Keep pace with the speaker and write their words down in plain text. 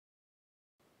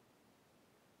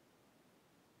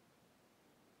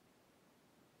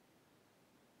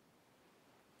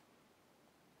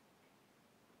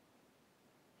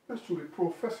That's truly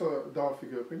Professor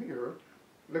Dolphy Gilpin here,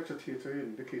 lecture theatre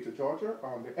in Decatur, Georgia,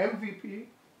 on the MVP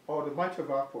or the mitral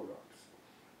valve prolapse.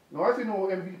 Now, as you know,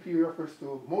 MVP refers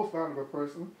to most valuable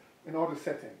person in all the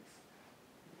settings,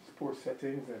 sports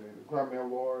settings and in the Grammy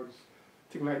Awards,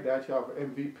 things like that. You have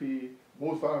MVP,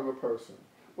 most valuable person.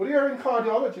 But here in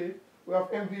cardiology, we have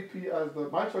MVP as the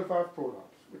mitral valve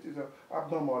prolapse, which is an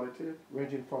abnormality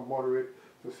ranging from moderate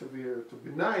to severe to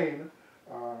benign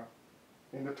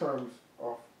in the terms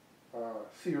of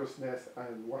seriousness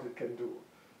and what it can do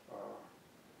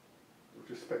with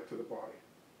respect to the body.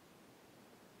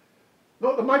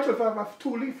 Now, the mitral valve has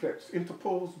two leaflets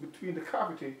interposed between the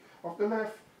cavity of the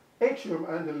left atrium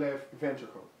and the left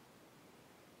ventricle.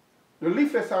 The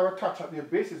leaflets are attached at their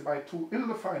bases by two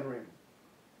ill-defined rings.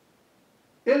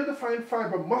 Ill-defined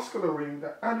fibromuscular ring,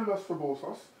 the annulus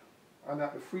serosus, and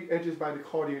at the free edges by the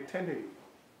cardiac tendinae.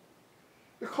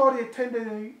 The cardiac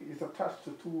tendinae is attached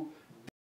to two